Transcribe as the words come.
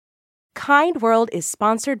Kind World is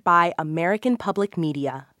sponsored by American Public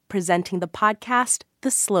Media, presenting the podcast, The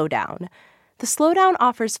Slowdown. The Slowdown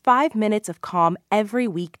offers 5 minutes of calm every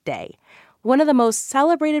weekday. One of the most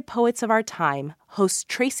celebrated poets of our time, host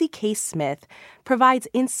Tracy K. Smith, provides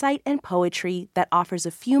insight and poetry that offers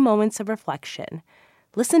a few moments of reflection.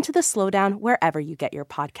 Listen to The Slowdown wherever you get your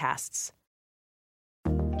podcasts.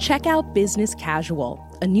 Check out Business Casual,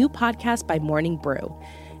 a new podcast by Morning Brew.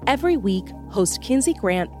 Every week, host Kinsey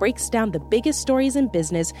Grant breaks down the biggest stories in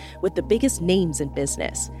business with the biggest names in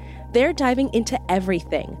business. They're diving into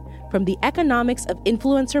everything, from the economics of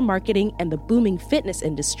influencer marketing and the booming fitness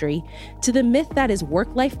industry to the myth that is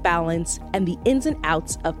work-life balance and the ins and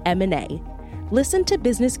outs of M&A. Listen to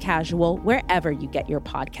Business Casual wherever you get your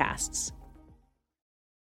podcasts.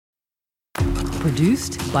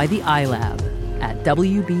 Produced by the iLab at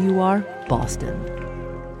WBUR Boston.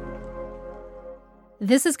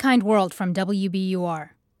 This is Kind World from WBUR.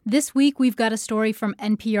 This week, we've got a story from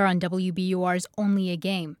NPR on WBUR's Only a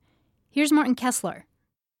Game. Here's Martin Kessler.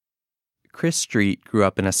 Chris Street grew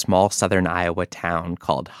up in a small southern Iowa town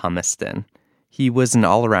called Humiston. He was an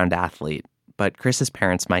all-around athlete, but Chris's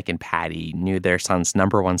parents, Mike and Patty, knew their son's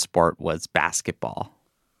number one sport was basketball.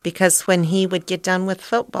 Because when he would get done with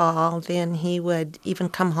football, then he would even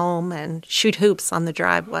come home and shoot hoops on the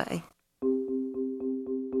driveway.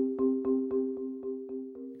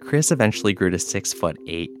 Chris eventually grew to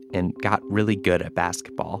 6'8" and got really good at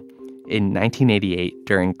basketball. In 1988,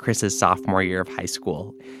 during Chris's sophomore year of high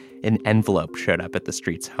school, an envelope showed up at the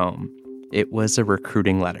Street's home. It was a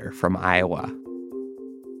recruiting letter from Iowa.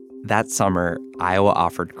 That summer, Iowa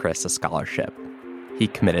offered Chris a scholarship. He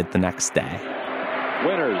committed the next day.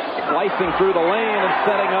 Winters slicing through the lane and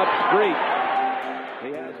setting up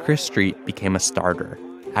Street. Chris Street became a starter,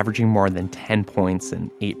 averaging more than 10 points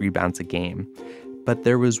and 8 rebounds a game. But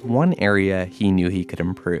there was one area he knew he could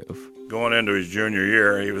improve. Going into his junior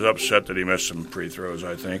year, he was upset that he missed some free throws,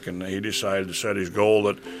 I think, and he decided to set his goal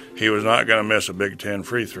that he was not going to miss a Big Ten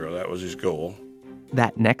free throw. That was his goal.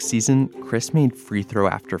 That next season, Chris made free throw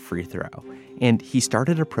after free throw, and he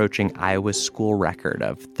started approaching Iowa's school record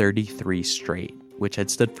of 33 straight, which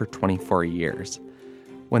had stood for 24 years.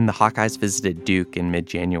 When the Hawkeyes visited Duke in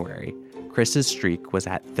mid-January, Chris's streak was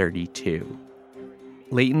at 32.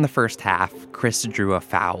 Late in the first half, Chris drew a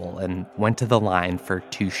foul and went to the line for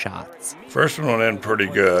 2 shots. First one went in pretty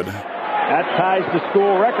good. That ties the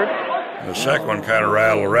school record. The second one kind of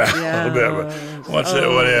rattled around a little bit, but once it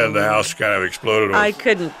went in, the house kind of exploded.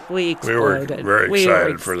 We exploded. We were very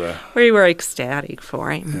excited for the... We were ecstatic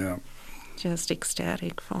for him. Yeah. Just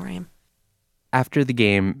ecstatic for him. After the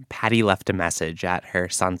game, Patty left a message at her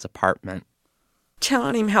son's apartment.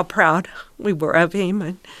 Telling him how proud we were of him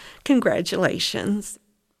and congratulations.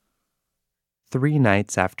 3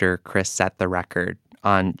 nights after Chris set the record,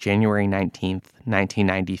 on January 19th,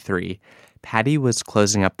 1993, Patty was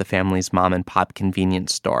closing up the family's mom-and-pop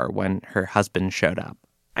convenience store when her husband showed up.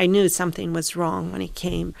 I knew something was wrong when he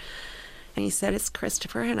came. And he said, "It's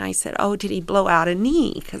Christopher." And I said, "Oh, did he blow out a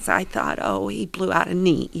knee?" Because I thought, oh, he blew out a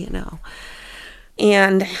knee, you know.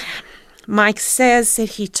 And Mike says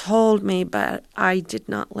that he told me, but I did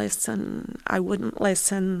not listen. I wouldn't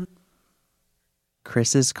listen.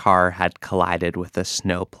 Chris's car had collided with a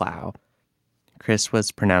snowplow. Chris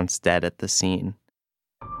was pronounced dead at the scene.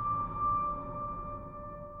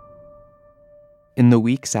 In the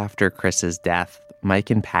weeks after Chris's death,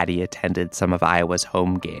 Mike and Patty attended some of Iowa's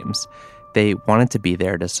home games. They wanted to be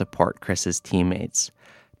there to support Chris's teammates,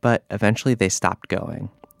 but eventually they stopped going.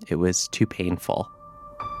 It was too painful.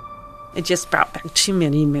 It just brought back too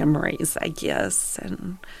many memories, I guess,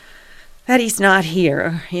 and that he's not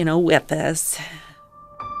here, with us.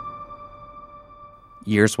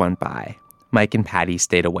 Years went by. Mike and Patty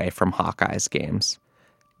stayed away from Hawkeyes games,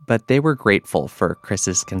 but they were grateful for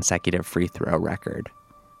Chris's consecutive free throw record.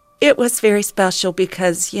 It was very special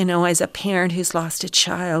because, as a parent who's lost a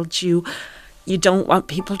child, you don't want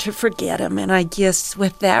people to forget him. And I guess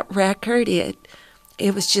with that record, it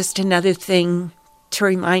was just another thing to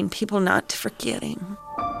remind people not to forget him.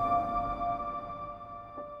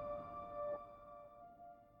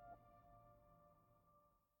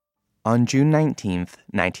 On June 19th,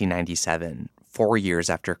 1997, 4 years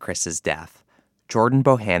after Chris's death, Jordan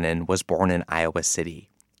Bohannon was born in Iowa City.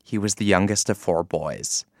 He was the youngest of 4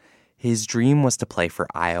 boys. His dream was to play for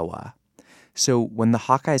Iowa. So when the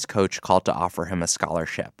Hawkeyes coach called to offer him a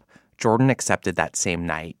scholarship, Jordan accepted that same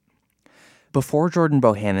night. Before Jordan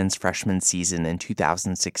Bohannon's freshman season in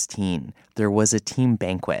 2016, there was a team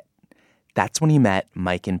banquet. That's when he met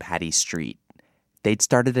Mike and Patty Street. They'd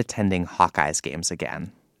started attending Hawkeyes games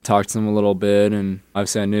again. talked to him a little bit, and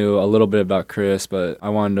obviously I knew a little bit about Chris, but I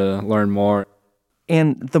wanted to learn more.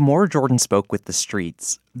 And the more Jordan spoke with the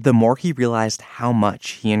streets, the more he realized how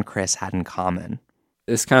much he and Chris had in common.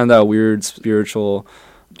 It's kind of that weird spiritual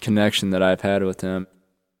connection that I've had with him.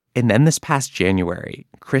 And then this past January,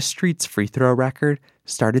 Chris Street's free throw record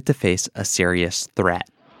started to face a serious threat.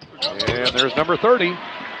 And there's number 30,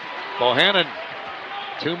 Bohannon.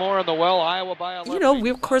 2 more in the well, Iowa by 11. You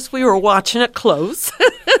know, of course, we were watching it close.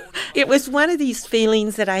 It was one of these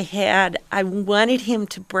feelings that I had. I wanted him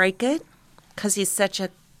to break it because he's such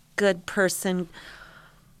a good person,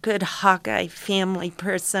 good Hawkeye family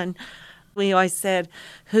person. We always said,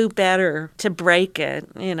 who better to break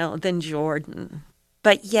it, than Jordan.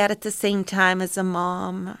 But yet at the same time, as a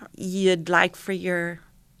mom, you'd like for your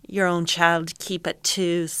own child to keep it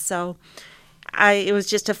too. So it was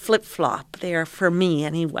just a flip-flop there for me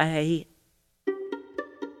anyway.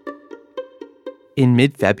 In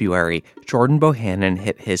mid-February, Jordan Bohannon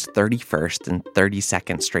hit his 31st and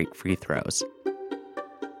 32nd straight free throws.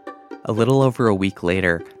 A little over a week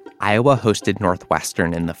later, Iowa hosted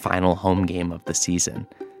Northwestern in the final home game of the season.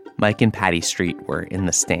 Mike and Patty Street were in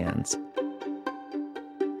the stands.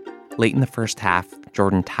 Late in the first half,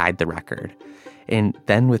 Jordan tied the record. And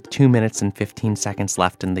then with 2 minutes and 15 seconds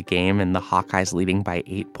left in the game and the Hawkeyes leading by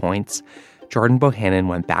 8 points, Jordan Bohannon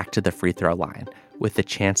went back to the free throw line with the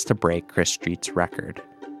chance to break Chris Street's record.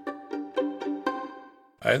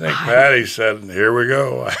 I think Patty said, here we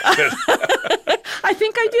go. I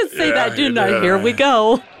think I did say that, didn't I? Here we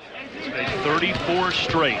go. He's made 34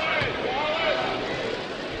 straight.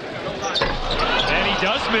 And he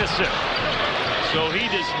does miss it. So he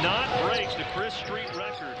does not break the Chris Street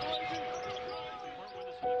record.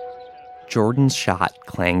 Jordan's shot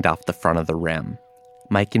clanged off the front of the rim.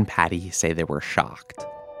 Mike and Patty say they were shocked.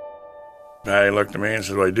 Patty looked at me and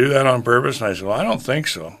said, well, I do that on purpose? And I said, well, I don't think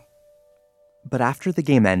so. But after the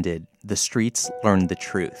game ended, the streets learned the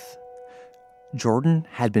truth. Jordan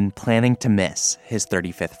had been planning to miss his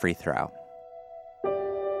 35th free throw.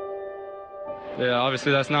 Yeah,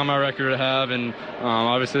 obviously that's not my record to have, and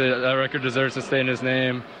obviously that record deserves to stay in his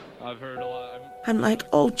name. I've heard a lot. I'm like,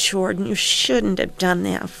 oh, Jordan, you shouldn't have done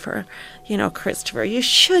that for, Christopher. You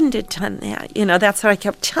shouldn't have done that. That's what I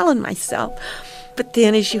kept telling myself. But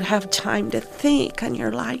then as you have time to think, and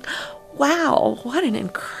you're like, wow, what an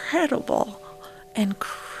incredible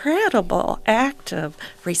act of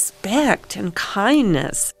respect and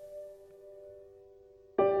kindness.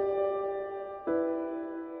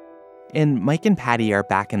 And Mike and Patty are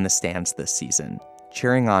back in the stands this season,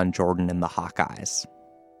 cheering on Jordan and the Hawkeyes.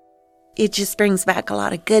 It just brings back a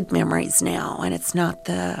lot of good memories now, and it's not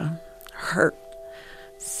the hurt.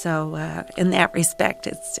 So in that respect,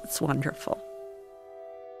 it's wonderful.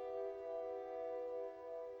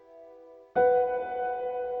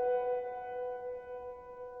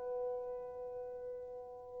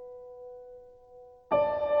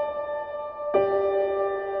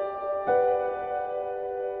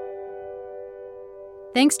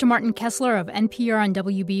 Thanks to Martin Kessler of NPR on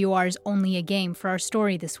WBUR's Only a Game for our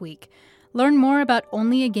story this week. Learn more about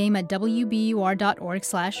Only a Game at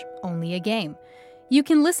wbur.org/onlyagame. You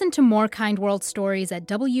can listen to more Kind World stories at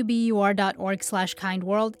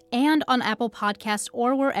wbur.org/kindworld and on Apple Podcasts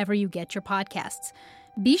or wherever you get your podcasts.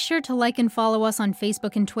 Be sure to like and follow us on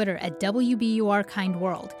Facebook and Twitter at WBUR Kind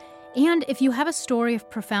World. And if you have a story of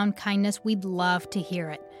profound kindness, we'd love to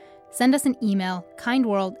hear it. Send us an email,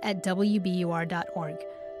 kindworld@wbur.org.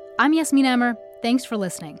 I'm Yasmin Emmer. Thanks for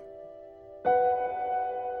listening.